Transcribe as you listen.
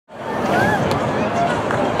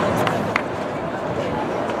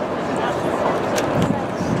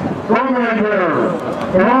Ranger,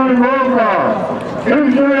 Ron Roca,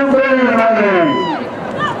 into the Rally.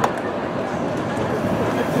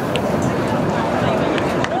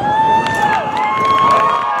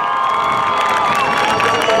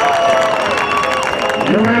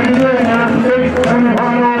 You may begin your state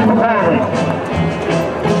semifinal performance.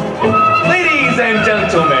 Ladies and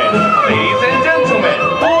gentlemen,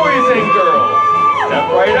 boys and girls, step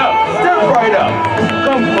right up, step right up.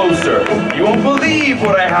 Come closer, you won't believe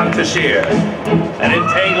what I have to share. An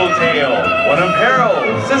entangled tale, one of peril,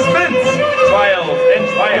 suspense, trials, and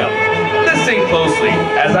triumph. Listen closely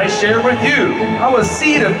as I share with you how a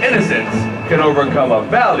seed of innocence can overcome a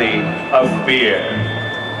valley of fear.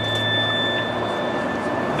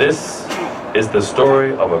 This is the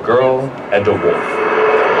story of a girl and a wolf.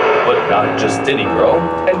 But not just any girl,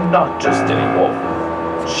 and not just any wolf.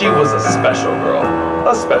 She was a special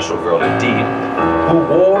girl indeed, who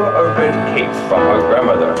wore a red cape from her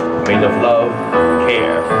grandmother, made of love,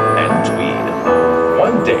 care, and tweed.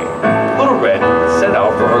 One day, Little Red set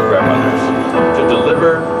out for her grandmother's to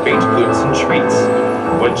deliver baked goods and treats,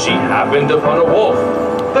 when she happened upon a wolf,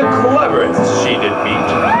 the cleverest she did meet.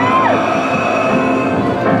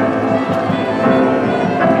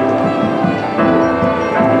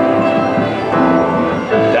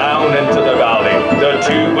 The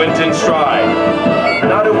two went in stride,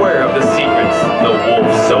 not aware of the secrets the wolf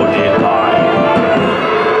so did hide.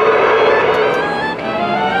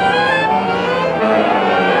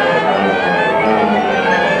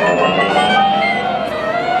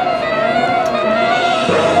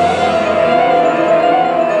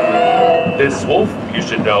 This wolf, you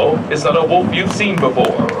should know, is not a wolf you've seen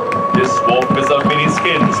before. This wolf is of many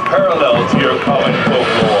skins, parallel to your common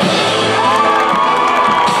folklore.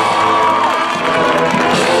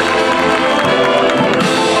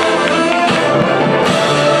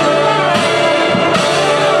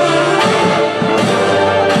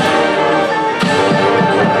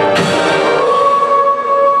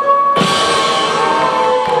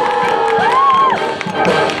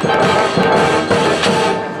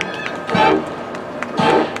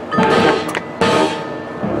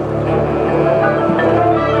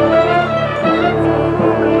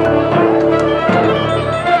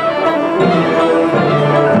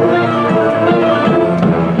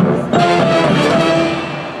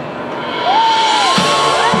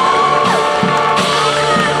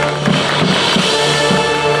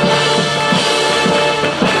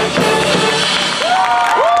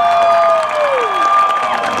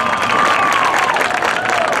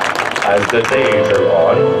 As the days are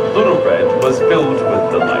on, Little Red was filled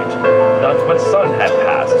with delight. Not much sun had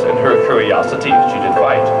passed, and her curiosity she did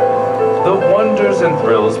fight. The wonders and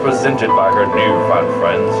thrills presented by her newfound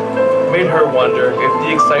friends made her wonder if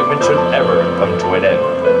the excitement should ever come to an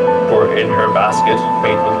end. For in her basket,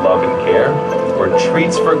 made with love and care, were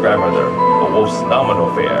treats for grandmother, a wolf's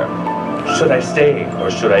nominal fare. Should I stay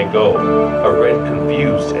or should I go? A Red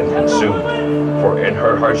confused and consumed, for in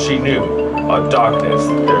her heart she knew a darkness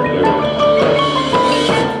there loomed.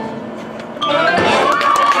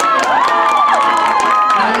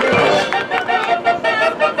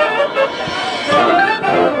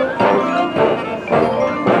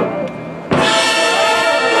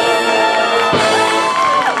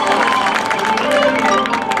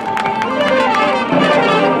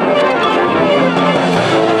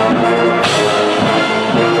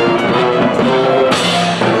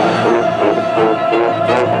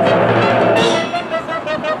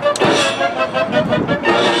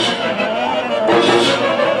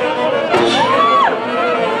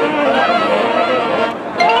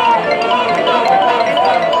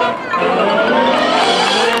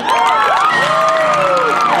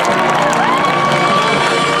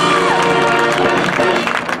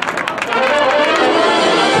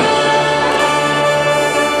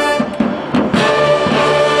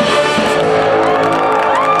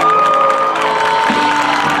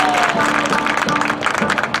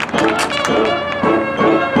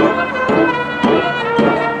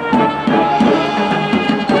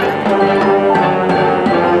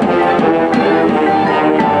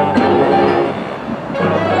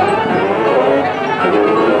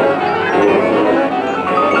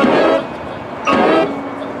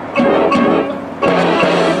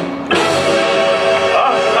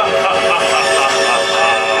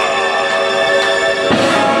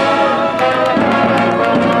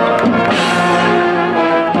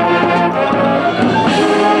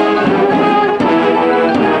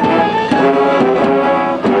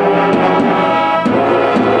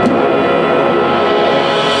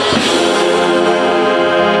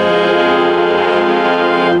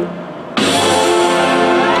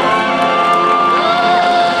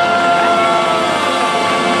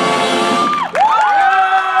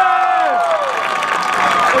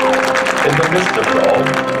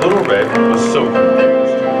 Red was so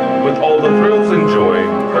confused. With all the thrills and joy,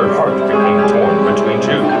 her heart became torn between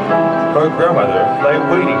two. Her grandmother lay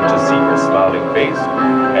waiting to see her smiling face,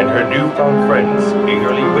 and her newfound friends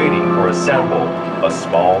eagerly waiting for a sample, a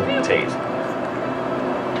small taste.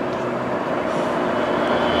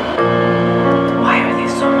 Why are they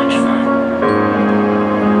so much fun?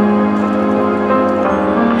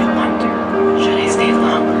 I wonder, should I stay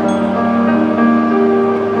longer?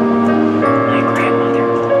 My grandmother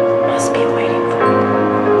must be waiting for me.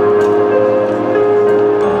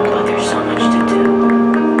 But there's so much to do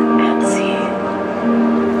and see.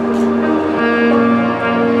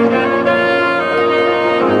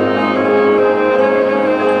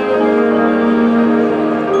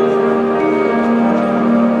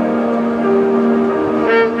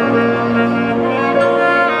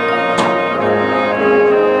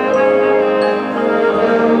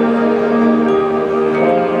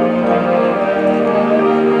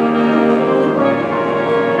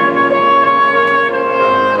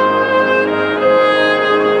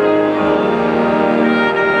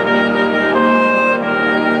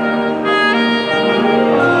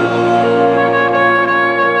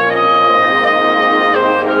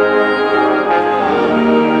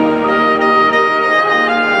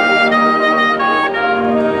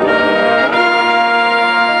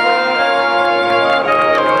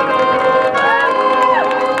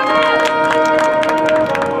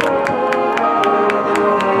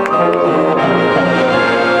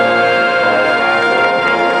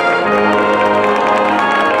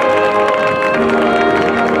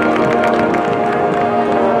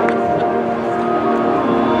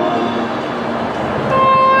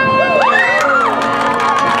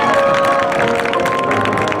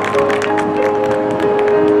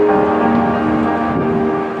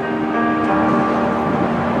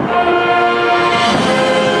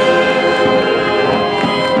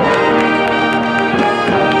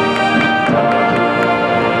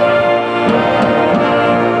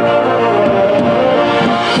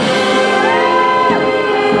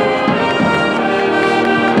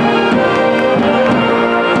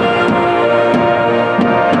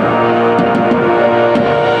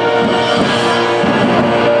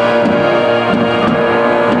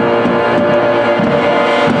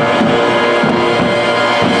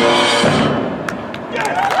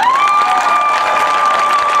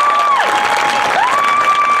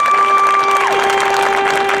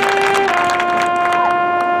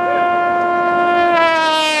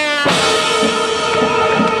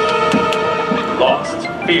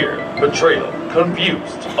 Fear, betrayal,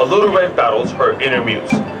 confused. A Little Red battles her inner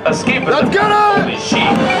muse. Escape is only she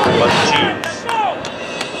must choose.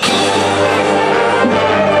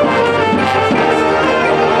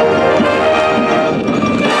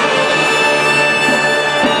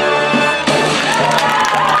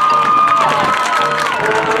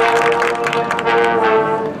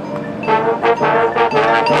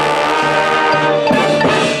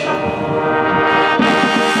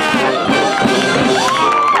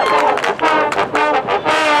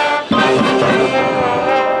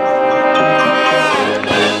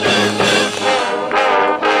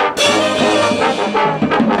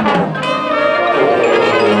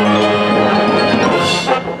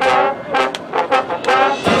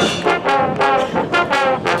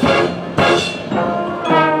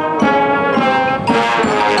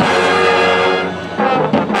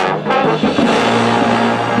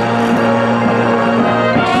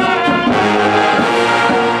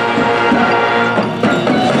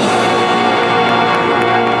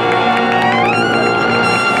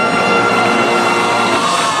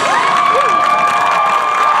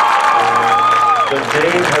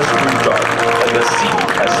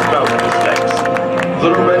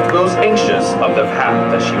 Little Red grows anxious of the path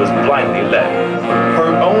that she was blindly led.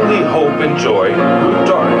 Her only hope and joy grew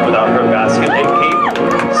dark without her basket and cape.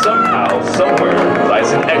 Somehow, somewhere,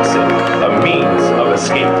 lies an exit, a means of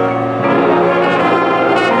escape.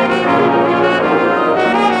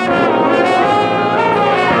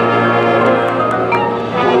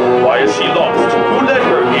 Why is she lost? Who led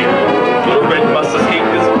her here? Little Red must escape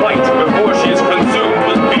this plight before she is consumed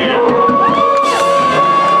with fear.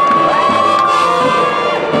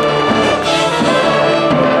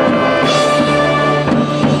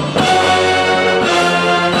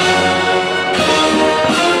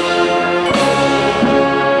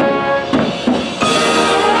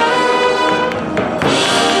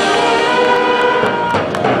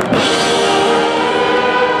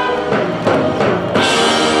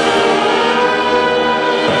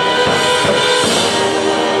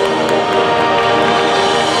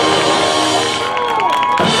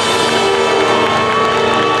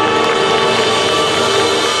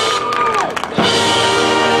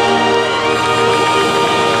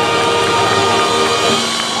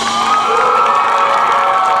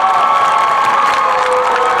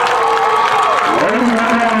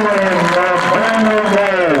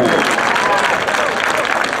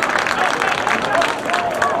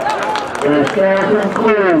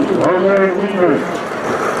 include Jose Peters,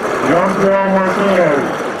 Young Bill Martinez,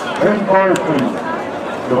 Ben Parsons,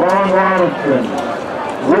 Devon Robinson,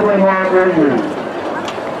 Ruben Rodriguez,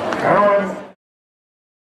 Alan